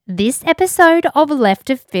This episode of Left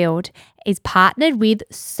of Field is partnered with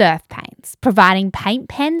Surf Paints, providing paint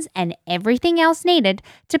pens and everything else needed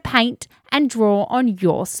to paint and draw on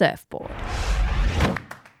your surfboard.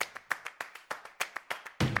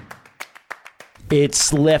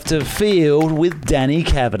 It's Left of Field with Danny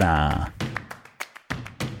Kavanagh.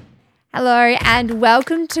 Hello and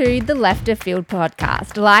welcome to the Left of Field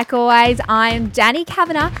podcast. Like always, I'm Danny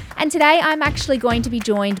Kavanagh and today I'm actually going to be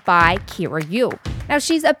joined by Kira Yule. Now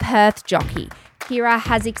she's a Perth jockey. Kira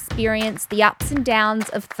has experienced the ups and downs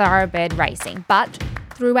of thoroughbred racing, but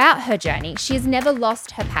throughout her journey, she has never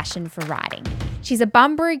lost her passion for riding. She's a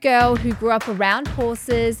Bunbury girl who grew up around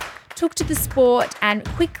horses, took to the sport, and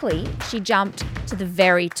quickly she jumped to the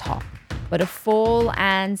very top. But a fall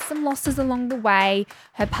and some losses along the way,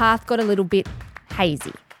 her path got a little bit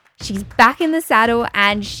hazy. She's back in the saddle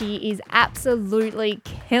and she is absolutely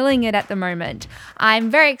killing it at the moment.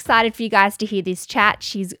 I'm very excited for you guys to hear this chat.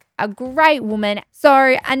 She's a great woman.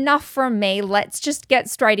 So enough from me. Let's just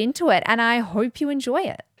get straight into it and I hope you enjoy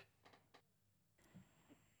it.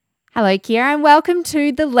 Hello, Kira, and welcome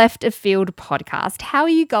to the Left of Field podcast. How are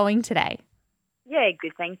you going today? Yeah,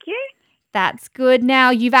 good, thank you. That's good.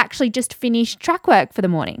 Now, you've actually just finished track work for the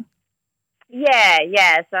morning. Yeah.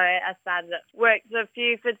 So I worked a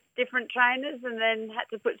few for different trainers and then had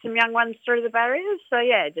to put some young ones through the barriers. So,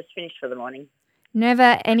 yeah, just finished for the morning.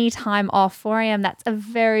 Never any time off, 4 a.m. That's a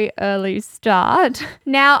very early start.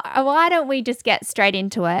 Now, why don't we just get straight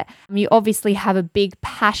into it? You obviously have a big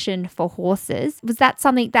passion for horses. Was that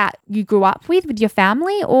something that you grew up with your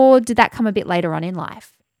family, or did that come a bit later on in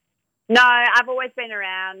life? No, I've always been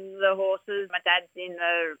around the horses. My dad's in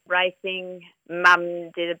the racing.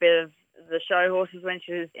 Mum did a bit of the show horses when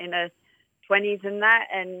she was in her 20s and that.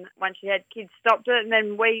 And once she had kids, stopped it. And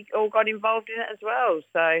then we all got involved in it as well.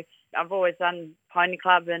 So I've always done pony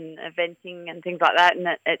club and eventing and things like that. And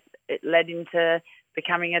it led into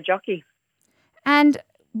becoming a jockey. And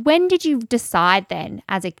when did you decide then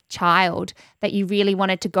as a child that you really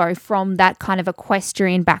wanted to go from that kind of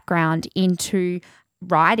equestrian background into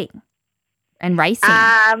riding and racing?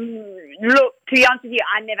 Look, to be honest with you,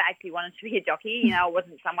 I never actually wanted to be a jockey. You know, I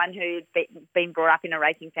wasn't someone who'd been brought up in a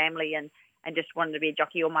racing family and just wanted to be a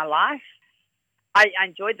jockey all my life. I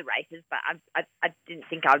enjoyed the races, but I didn't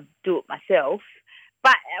think I'd do it myself.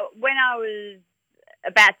 But when I was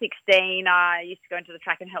about 16, I used to go into the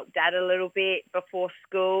track and help Dad a little bit before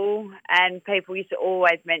school, and people used to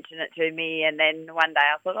always mention it to me. And then one day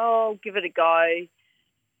I thought, oh, give it a go.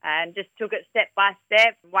 And just took it step by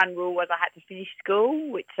step. One rule was I had to finish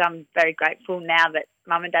school, which I'm very grateful now that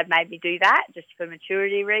Mum and Dad made me do that, just for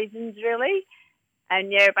maturity reasons, really.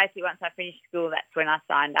 And, yeah, basically once I finished school, that's when I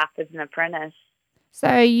signed up as an apprentice.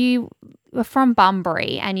 So you were from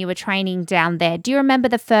Bunbury and you were training down there. Do you remember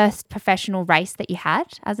the first professional race that you had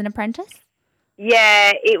as an apprentice?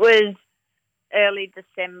 Yeah, it was early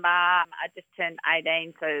December. I just turned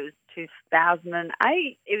 18, so it was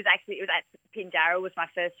 2008. It was at Pinjarra was my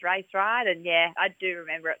first race ride, and yeah, I do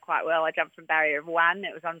remember it quite well. I jumped from barrier of one.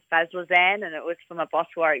 It was on Fazlazan, and it was from my boss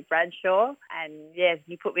Warwick Bradshaw. And yeah,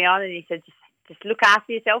 he put me on, and he said just look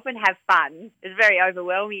after yourself and have fun. It was a very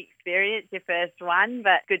overwhelming experience, your first one,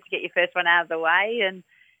 but good to get your first one out of the way, and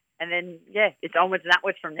then yeah, it's onwards and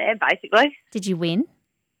upwards from there, basically. Did you win?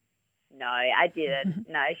 No, I didn't.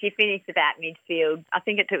 No, she finished about midfield. I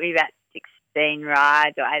think it took me about 16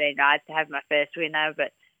 rides or 18 rides to have my first winner,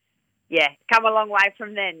 but yeah, come a long way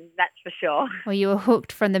from then, that's for sure. Well, you were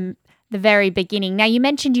hooked from the very beginning. Now, you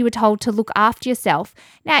mentioned you were told to look after yourself.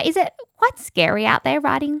 Now, is it quite scary out there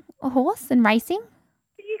riding a horse and racing?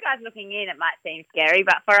 For you guys looking in, it might seem scary,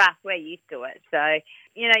 but for us, we're used to it. So,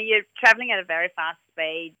 you know, you're travelling at a very fast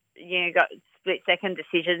speed. You've got split-second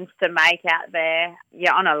decisions to make out there.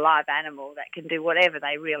 You're on a live animal that can do whatever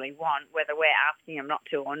they really want, whether we're asking them not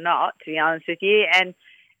to or not, to be honest with you.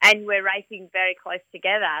 And we're racing very close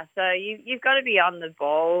together. So you've got to be on the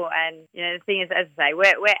ball. And, you know, the thing is, as I say, we're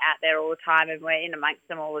out there all the time and we're in amongst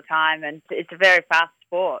them all the time. And it's a very fast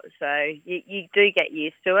sport. So you do get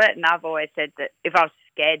used to it. And I've always said that if I was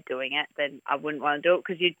scared doing it, then I wouldn't want to do it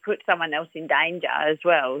because you'd put someone else in danger as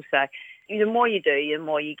well. So the more you do, the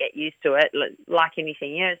more you get used to it. Like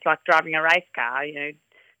anything, you know, it's like driving a race car, you know,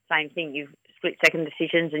 same thing. You've split-second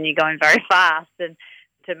decisions and you're going very fast. And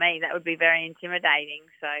to me, that would be very intimidating.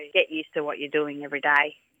 So get used to what you're doing every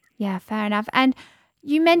day. Yeah, fair enough. And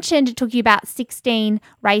you mentioned it took you about 16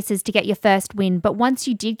 races to get your first win, but once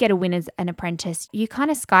you did get a win as an apprentice, you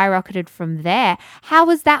kind of skyrocketed from there. How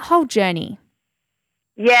was that whole journey?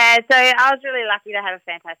 Yeah, so I was really lucky to have a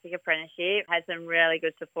fantastic apprenticeship. Had some really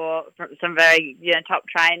good support from some very top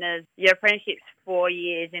trainers. Your apprenticeship's 4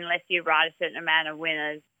 years unless you ride a certain amount of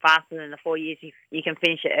winners faster than the 4 years. You can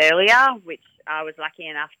finish it earlier, which I was lucky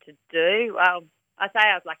enough to do. Well, I say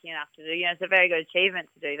I was lucky enough to do. It's a very good achievement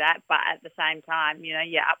to do that, but at the same time,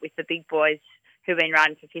 you're up with the big boys who've been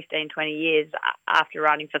riding for 15, 20 years after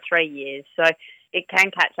riding for 3 years. So it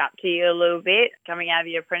can catch up to you a little bit coming out of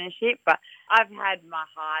your apprenticeship, but I've had my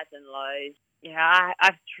highs and lows.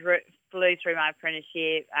 I flew through my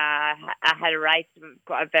apprenticeship. I had a race,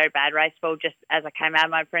 got a very bad race fall just as I came out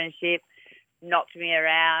of my apprenticeship, knocked me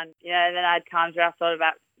around. Then I had times where I thought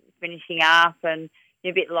about finishing up and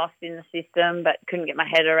a bit lost in the system, but couldn't get my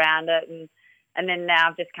head around it. And then now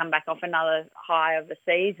I've just come back off another high of the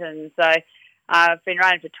season. So I've been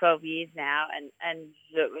riding for 12 years now, and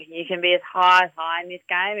look, you can be as high in this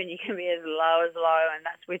game and you can be as low, and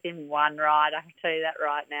that's within one ride. I can tell you that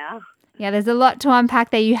right now. Yeah, there's a lot to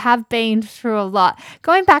unpack there. You have been through a lot.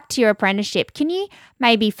 Going back to your apprenticeship, can you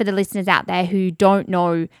maybe, for the listeners out there who don't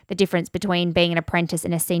know the difference between being an apprentice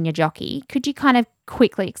and a senior jockey, could you kind of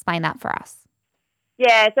quickly explain that for us?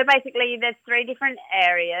 Yeah, so basically there's 3 different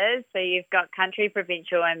areas. So you've got country,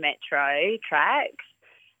 provincial and metro tracks.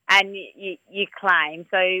 And you claim.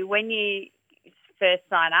 So when you first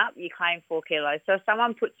sign up, you claim 4 kilos. So if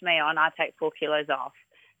someone puts me on, I take 4 kilos off.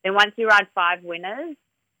 Then once you ride 5 winners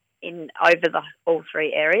over all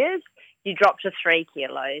 3 areas, you drop to 3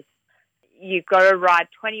 kilos. You've got to ride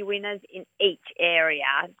 20 winners in each area,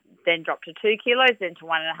 then drop to 2 kilos, then to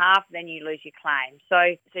 1.5, then you lose your claim.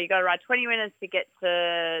 So you've got to ride 20 winners to get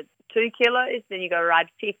to 2 kilos, then you've got to ride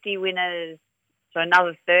 50 winners, so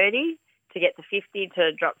another 30 to get to 50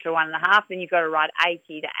 to drop to 1.5, then you've got to ride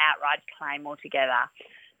 80 to outright claim altogether.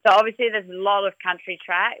 So obviously there's a lot of country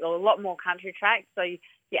track, or a lot more country tracks. So you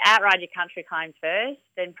outride your country claim first,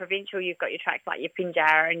 then provincial you've got your tracks like your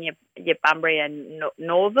Pinjarra and your Bunbury and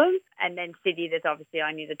Northern, and then city there's obviously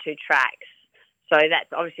only the 2 tracks. So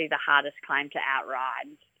that's obviously the hardest claim to outride.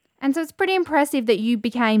 And so it's pretty impressive that you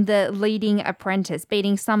became the leading apprentice,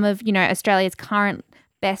 beating some of, Australia's current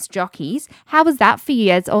best jockeys. How was that for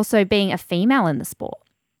you as also being a female in the sport?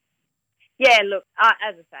 Yeah, look,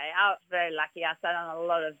 as I say, I was very lucky. I sat on a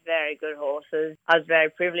lot of very good horses. I was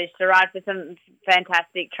very privileged to ride for some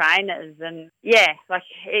fantastic trainers, and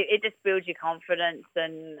it just builds your confidence,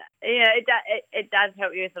 and it does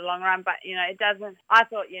help you with the long run. But it doesn't. I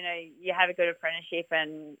thought you have a good apprenticeship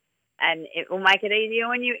and it will make it easier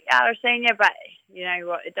when you are a senior, but you know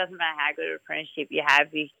what, it doesn't matter how good an apprenticeship you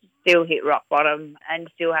have, you still hit rock bottom and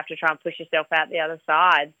still have to try and push yourself out the other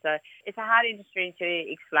side. So it's a hard industry to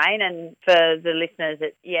explain, and for the listeners,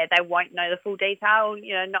 they won't know the full detail,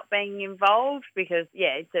 not being involved, because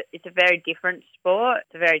it's a very different sport.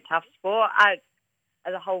 It's a very tough sport. As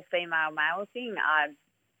a whole female-male thing,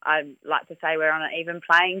 I'd like to say we're on an even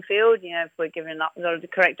playing field. If we're given the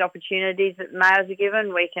correct opportunities that males are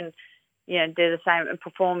given, we can, do the same and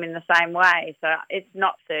perform in the same way. So it's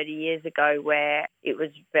not 30 years ago where it was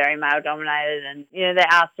very male-dominated, and, there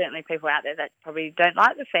are certainly people out there that probably don't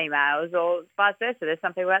like the females, or vice versa. There's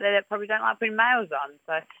some people out there that probably don't like putting males on.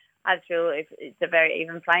 So I feel it's a very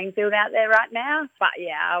even playing field out there right now. But,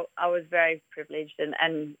 I was very privileged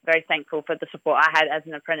and very thankful for the support I had as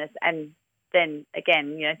an apprentice, and then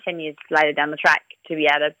again, 10 years later down the track, to be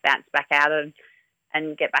able to bounce back out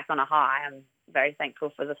and get back on a high. I'm very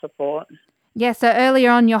thankful for the support. Yeah, so earlier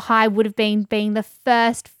on, your high would have been being the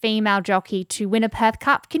first female jockey to win a Perth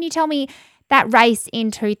Cup. Can you tell me that race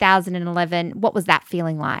in 2011, what was that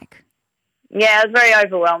feeling like? Yeah, it was very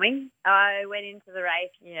overwhelming. I went into the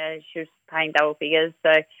race, she was paying double figures,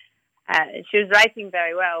 so she was racing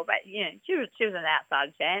very well, but she was an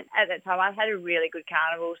outside chance at that time. I had a really good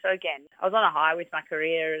carnival, so again, I was on a high with my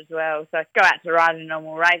career as well. So go out to ride a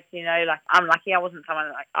normal race, I'm lucky. I wasn't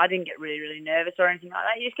someone I didn't get really, really nervous or anything like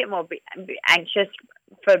that. You just get more a bit anxious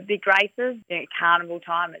for big races. Carnival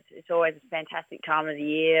time, it's always a fantastic time of the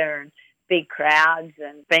year, and big crowds,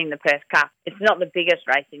 and being the Perth Cup. It's not the biggest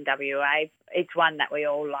race in WA. It's one that we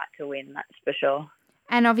all like to win, that's for sure.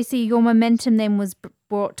 And obviously your momentum then was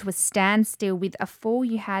brought to a standstill with a fall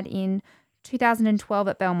you had in 2012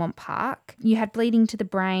 at Belmont Park. You had bleeding to the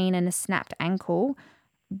brain and a snapped ankle.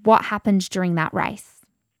 What happened during that race?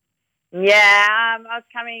 Yeah, I was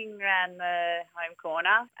coming around the home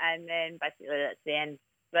corner, and then basically that's the end.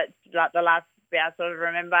 That's like the last bit I sort of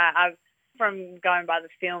remember. From going by the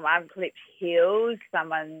film, I've clipped heels.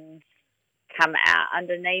 Someone's come out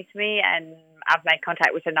underneath me, and I've made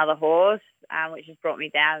contact with another horse, which has brought me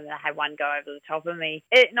down, and I had one go over the top of me.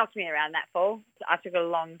 It knocked me around that fall. I took a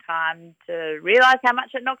long time to realise how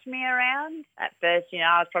much it knocked me around. At first,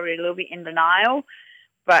 I was probably a little bit in denial,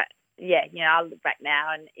 but yeah, I look back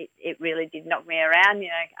now and it really did knock me around,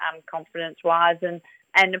 confidence-wise, and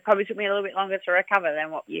it probably took me a little bit longer to recover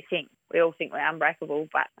than what you think. We all think we're unbreakable,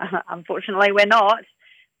 but unfortunately we're not.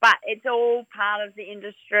 But it's all part of the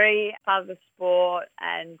industry, part of the sport,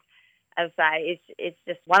 and as I say, it's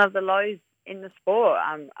just one of the lows in the sport.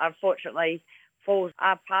 Unfortunately, falls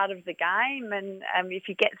are part of the game, and if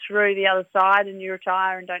you get through the other side and you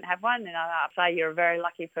retire and don't have one, then I'd say you're a very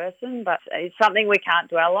lucky person. But it's something we can't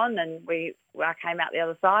dwell on, and I came out the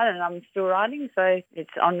other side and I'm still riding, so it's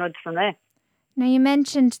onwards from there. Now, you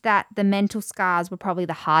mentioned that the mental scars were probably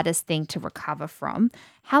the hardest thing to recover from.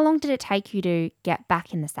 How long did it take you to get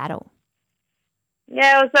back in the saddle?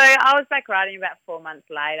 Yeah, so I was back riding about 4 months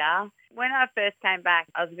later. When I first came back,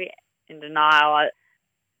 I was a bit in denial. I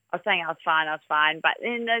was saying I was fine, but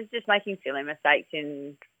then I was just making silly mistakes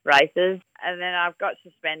in races. And then I got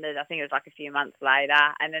suspended, I think it was like a few months later,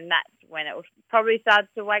 and then that's when it probably started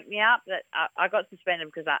to wake me up that I got suspended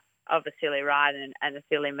because of a silly ride and a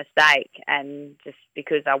silly mistake, and just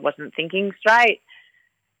because I wasn't thinking straight.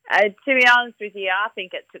 To be honest with you, I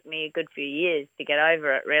think it took me a good few years to get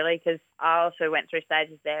over it, really, because I also went through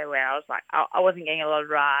stages there where I was like, I wasn't getting a lot of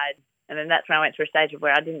rides, and then that's when I went through a stage of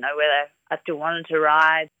where I didn't know whether I still wanted to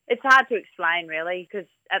ride. It's hard to explain, really, because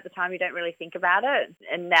at the time you don't really think about it,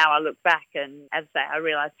 and now I look back and, as I say, I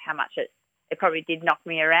realise how much it probably did knock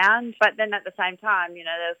me around. But then at the same time, there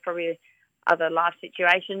was probably other life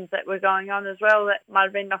situations that were going on as well that might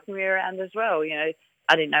have been knocking me around as well.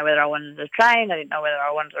 I didn't know whether I wanted to train. I didn't know whether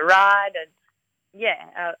I wanted to ride. And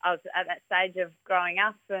yeah, I was at that stage of growing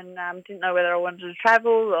up and didn't know whether I wanted to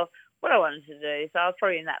travel or what I wanted to do. So I was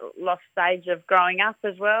probably in that lost stage of growing up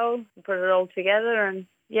as well, put it all together, and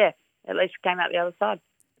yeah, at least we came out the other side.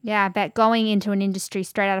 Yeah, I bet going into an industry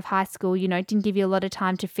straight out of high school, didn't give you a lot of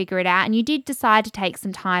time to figure it out. And you did decide to take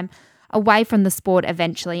some time away from the sport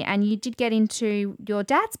eventually, and you did get into your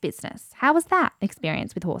dad's business. How was that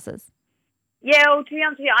experience with horses? Yeah, well, to be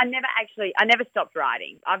honest with you, I never stopped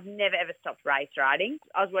riding. I've never, ever stopped race riding.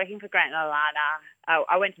 I was working for Grant and Alana.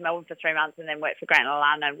 I went to Melbourne for 3 months and then worked for Grant and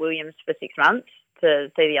Alana and Williams for 6 months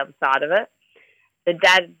to see the other side of it. The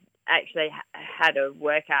dad actually had a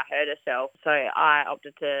workout, hurt herself, so I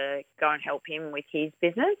opted to go and help him with his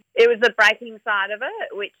business. It was the breaking side of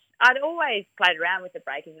it, which I'd always played around with the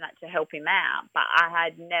breaking and that to help him out, but I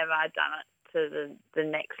had never done it to the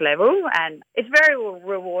next level, and it's very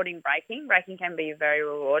rewarding breaking. Breaking can be very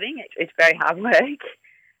rewarding. It's very hard work.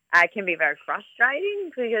 It can be very frustrating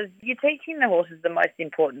because you're teaching the horses the most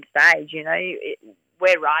important stage.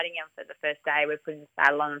 We're riding them for the first day. We're putting the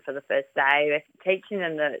saddle on them for the first day. We're teaching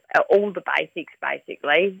them all the basics,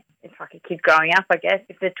 basically. It's like a kid growing up, I guess.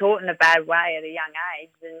 If they're taught in a bad way at a young age,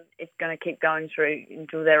 then it's going to keep going through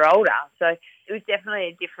until they're older. So it was definitely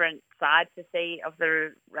a different side to see of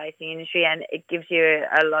the racing industry, and it gives me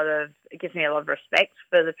a lot of respect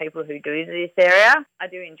for the people who do this area. I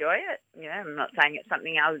do enjoy it. I'm not saying it's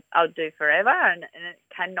something I'll do forever, and it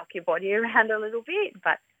can knock your body around a little bit,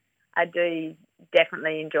 but I do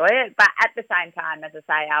definitely enjoy it. But at the same time, as I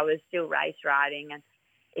say, I was still race riding and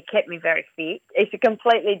it kept me very fit. It's a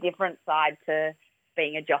completely different side to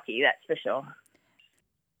being a jockey, that's for sure.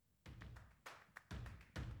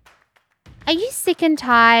 Are you sick and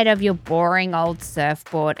tired of your boring old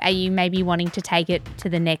surfboard? Are you maybe wanting to take it to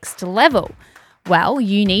the next level? Well,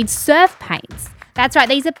 you need surf paints. That's right,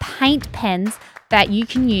 these are paint pens that you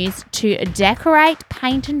can use to decorate,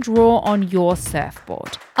 paint and draw on your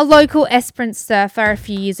surfboard. A local Esperance surfer a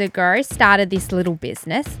few years ago started this little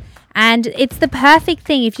business, and it's the perfect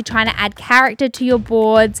thing if you're trying to add character to your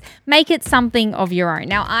boards, make it something of your own.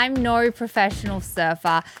 Now, I'm no professional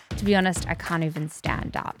surfer. To be honest, I can't even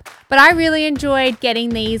stand up. But I really enjoyed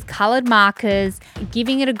getting these coloured markers,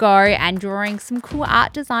 giving it a go and drawing some cool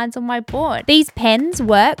art designs on my board. These pens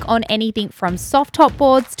work on anything from soft top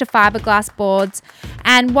boards to fiberglass boards.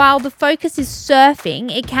 And while the focus is surfing,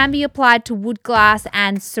 it can be applied to wood glass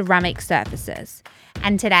and ceramic surfaces.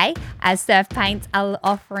 And today, as Surf Paints are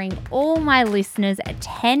offering all my listeners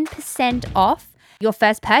 10% off your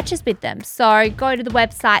first purchase with them. So go to the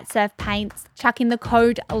website Surf Paints, chuck in the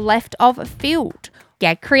code LEFTOFFIELD.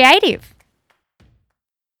 Get creative.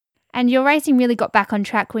 And your racing really got back on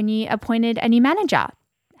track when you appointed a new manager.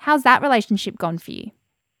 How's that relationship gone for you?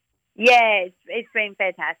 Yeah, it's been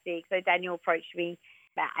fantastic. So Daniel approached me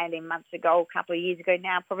about 18 months ago, a couple of years ago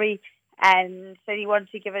now probably, and said he wanted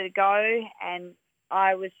to give it a go, and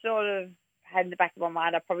I was sort of had in the back of my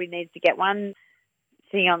mind I probably needed to get one.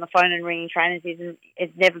 Sitting on the phone and ringing trainers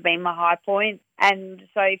it's never been my high point. And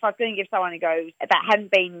so if I was going to give someone a go that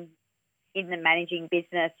hadn't been in the managing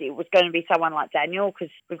business, it was going to be someone like Daniel,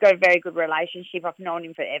 because we've got a very good relationship. I've known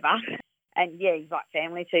him forever. And, yeah, he's like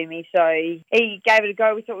family to me. So he gave it a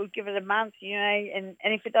go. We thought we'd give it a month, and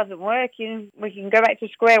if it doesn't work, we can go back to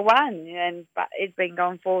square one. But it's been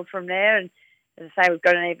going forward from there. And as I say, we've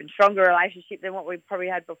got an even stronger relationship than what we probably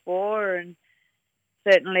had before. And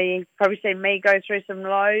certainly probably seen me go through some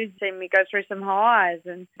lows, seen me go through some highs,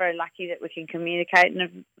 and very lucky that we can communicate in a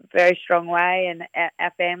very strong way, and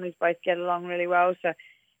our families both get along really well. So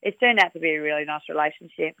it's turned out to be a really nice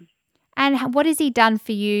relationship. And what has he done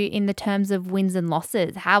for you in the terms of wins and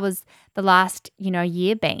losses? How has the last,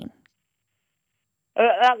 year been?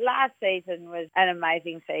 Last season was an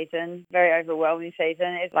amazing season, very overwhelming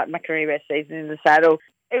season. It's like my career best season in the saddle.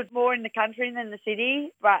 It was more in the country than the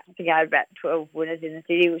city, but I think I had about 12 winners in the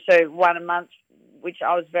city, so one a month, which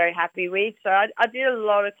I was very happy with. So I did a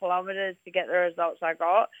lot of kilometres to get the results I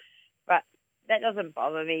got, but that doesn't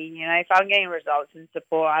bother me. If I'm getting results and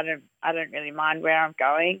support, I don't really mind where I'm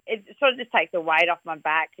going. It sort of just takes the weight off my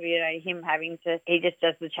back. Him he just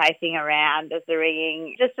does the chasing around, does the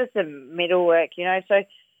ringing, just does the middle work. So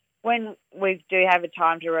when we do have a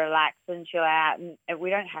time to relax and chill out, and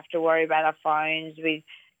we don't have to worry about our phones, we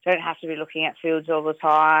don't have to be looking at fields all the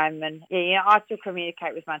time. And I still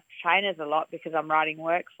communicate with my trainers a lot because I'm writing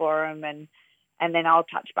work for them, and then I'll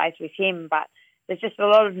touch base with him. But there's just a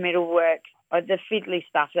lot of middle work, or the fiddly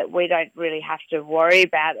stuff that we don't really have to worry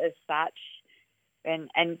about as such, and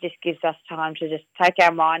just gives us time to just take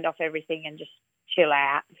our mind off everything and just chill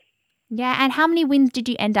out. Yeah, and how many wins did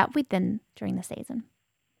you end up with then during the season?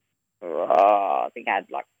 I think I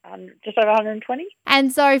had just over 120.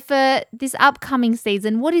 And so for this upcoming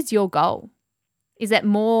season, what is your goal? Is it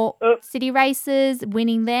more city races,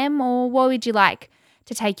 winning them, or what would you like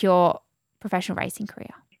to take your professional racing career?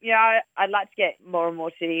 I'd like to get more and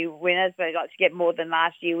more city winners, but I'd like to get more than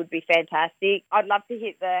last year would be fantastic. I'd love to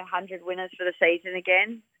hit the 100 winners for the season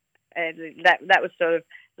again. And that was sort of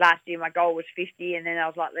last year. My goal was 50, and then I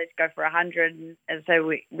was like, let's go for 100. And so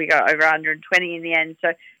we got over 120 in the end.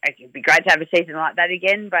 So it would be great to have a season like that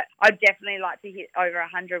again. But I'd definitely like to hit over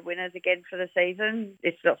 100 winners again for the season.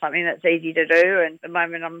 It's not something that's easy to do, and at the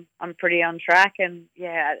moment I'm pretty on track. And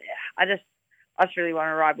yeah, I just really want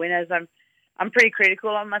to ride winners. I'm pretty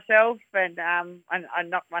critical on myself, and I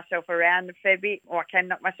knock myself around a fair bit, or I can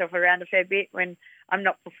knock myself around a fair bit when I'm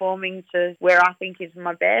not performing to where I think is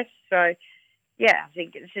my best. So, yeah, I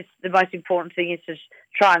think it's just the most important thing is to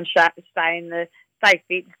try and stay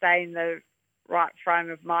fit, stay in the right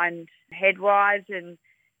frame of mind head-wise, and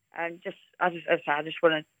I just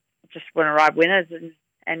want to ride winners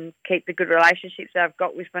and keep the good relationships that I've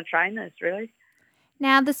got with my trainers, really.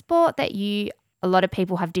 Now, the sport that a lot of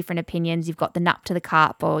people have different opinions. You've got the nut to the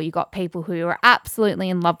cup, or you've got people who are absolutely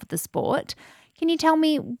in love with the sport. Can you tell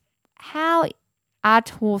me how are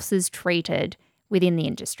horses treated within the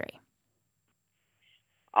industry?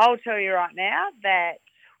 I'll tell you right now that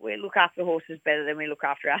we look after horses better than we look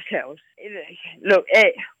after ourselves. Look,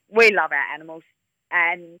 we love our animals,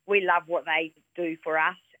 and we love what they do for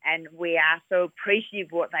us, and we are so appreciative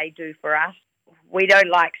of what they do for us. We don't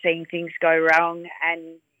like seeing things go wrong,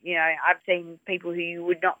 and I've seen people who you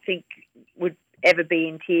would not think would ever be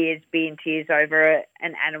in tears over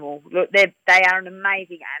an animal. Look, they are an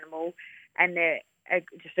amazing animal, and they're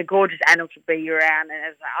just a gorgeous animal to be around.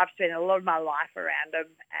 And I've spent a lot of my life around them,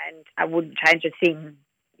 and I wouldn't change a thing.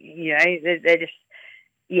 They're just,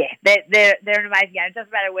 they're an amazing animal. It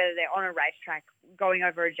doesn't matter whether they're on a racetrack, going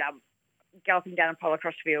over a jump, galloping down a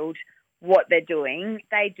polocross field, what they're doing.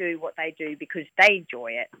 They do what they do because they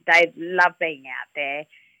enjoy it. They love being out there.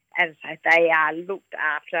 And so they are looked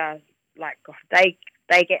after like God. They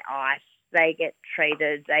get ice, they get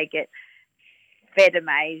treated, they get fed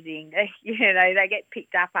amazing. They get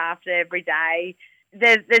picked up after every day.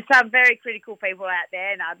 There's some very critical people out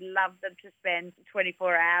there, and I'd love them to spend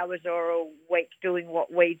 24 hours or a week doing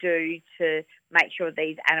what we do to make sure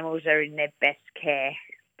these animals are in their best care,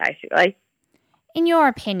 basically. In your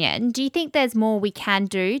opinion, do you think there's more we can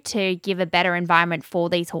do to give a better environment for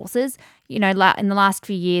these horses? In the last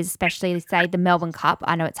few years, especially, say, the Melbourne Cup,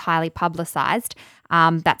 I know it's highly publicised.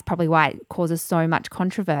 That's probably why it causes so much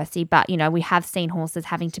controversy. But, we have seen horses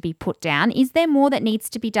having to be put down. Is there more that needs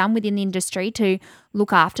to be done within the industry to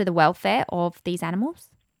look after the welfare of these animals?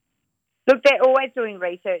 Look, they're always doing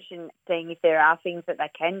research and seeing if there are things that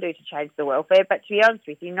they can do to change the welfare. But to be honest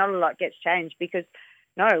with you, not a lot gets changed because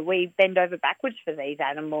no, we bend over backwards for these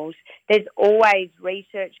animals. There's always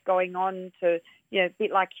research going on to, a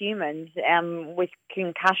bit like humans, with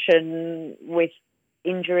concussion, with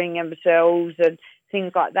injuring themselves and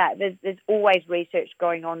things like that. There's always research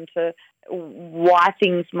going on to why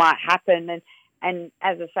things might happen. And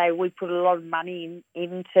as I say, we put a lot of money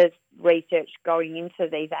into research going into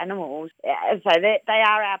these animals. So they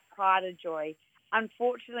are our pride and joy.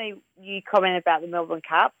 Unfortunately, you commented about the Melbourne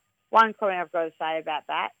Cup. One comment I've got to say about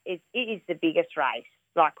that is it is the biggest race,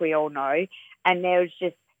 like we all know, and there's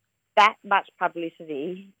just that much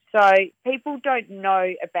publicity. So people don't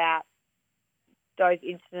know about those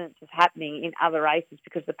incidents happening in other races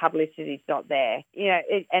because the publicity is not there.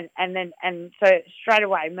 And so straight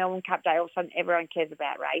away, Melbourne Cup Day, all of a sudden everyone cares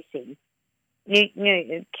about racing.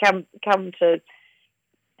 Come to,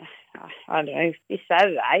 I don't know, this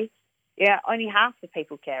Saturday, only half the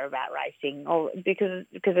people care about racing, or because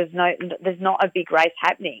there's not a big race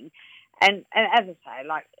happening. And as I say,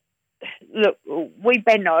 like, look, we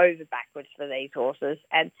bend over backwards for these horses,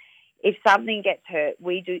 and if something gets hurt,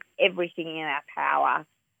 we do everything in our power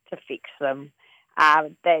to fix them.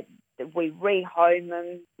 That we rehome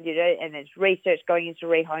them, and there's research going into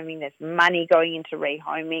rehoming. There's money going into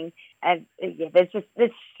rehoming, and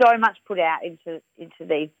there's so much put out into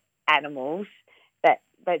these animals that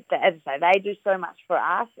as I say, they do so much for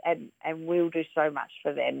us, and we'll do so much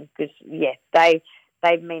for them because they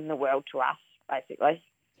mean the world to us, basically.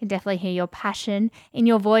 Can definitely hear your passion in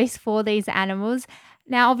your voice for these animals.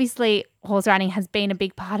 Now, obviously, horse riding has been a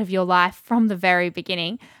big part of your life from the very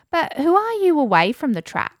beginning, but who are you away from the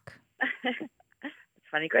track? It's a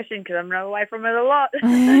funny question because I'm not away from it a lot.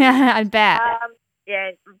 I bet.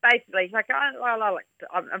 Basically, like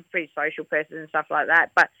I'm a pretty social person and stuff like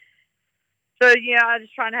that, but so, I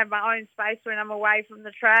just try and have my own space when I'm away from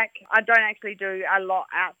the track. I don't actually do a lot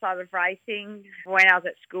outside of racing. When I was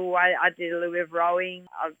at school, I did a little bit of rowing.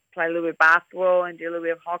 I played a little bit of basketball and did a little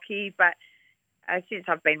bit of hockey. But since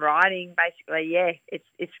I've been riding, basically,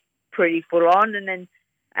 it's pretty full on. And then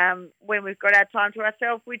when we've got our time to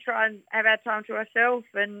ourselves, we try and have our time to ourselves.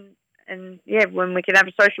 And when we can have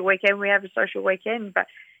a social weekend, we have a social weekend. But,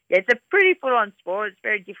 it's a pretty full on sport. It's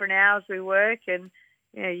very different hours we work, and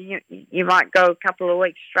you might go a couple of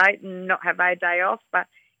weeks straight and not have a day off, but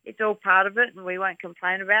it's all part of it, and we won't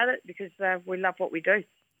complain about it because we love what we do.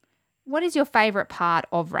 What is your favourite part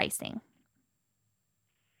of racing?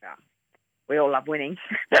 We all love winning.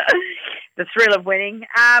 The thrill of winning.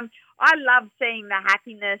 I love seeing the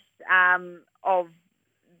happiness of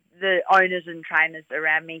the owners and trainers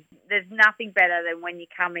around me. There's nothing better than when you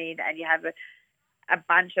come in and you have a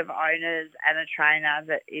bunch of owners and a trainer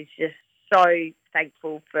that is just so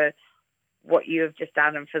thankful for what you have just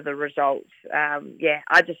done and for the results.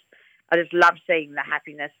 I just love seeing the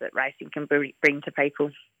happiness that racing can bring to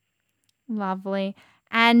people. Lovely.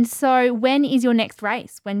 And so when is your next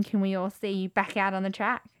race? When can we all see you back out on the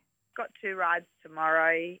track? Got 2 rides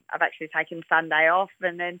tomorrow. I've actually taken Sunday off,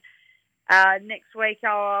 and then next week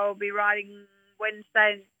I'll be riding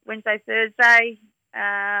Wednesday, Thursday.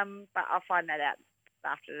 But I'll find that out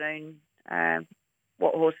this afternoon.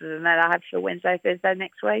 What horses and that I have for Wednesday, Thursday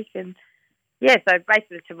next week. And so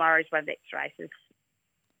basically tomorrow's my next races.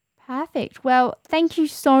 Perfect. Well, thank you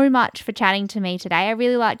so much for chatting to me today. I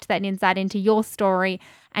really liked that insight into your story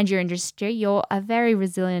and your industry. You're a very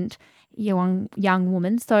resilient young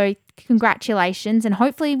woman. So congratulations, and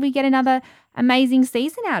hopefully we get another amazing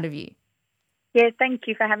season out of you. Yeah, thank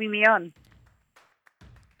you for having me on.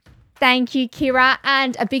 Thank you, Kira,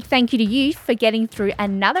 and a big thank you to you for getting through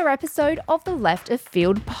another episode of the Left of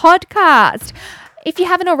Field podcast. If you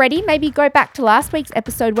haven't already, maybe go back to last week's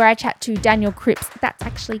episode where I chat to Daniel Cripps. That's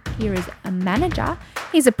actually Kira's manager.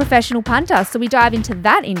 He's a professional punter, so we dive into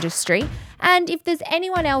that industry. And if there's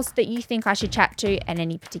anyone else that you think I should chat to, and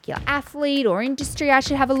any particular athlete or industry I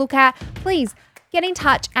should have a look at, please get in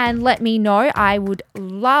touch and let me know. I would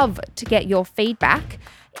love to get your feedback.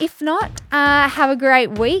 If not, have a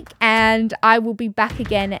great week, and I will be back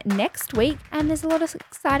again next week. And there's a lot of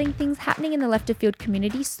exciting things happening in the Left of Field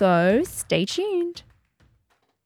community, so stay tuned.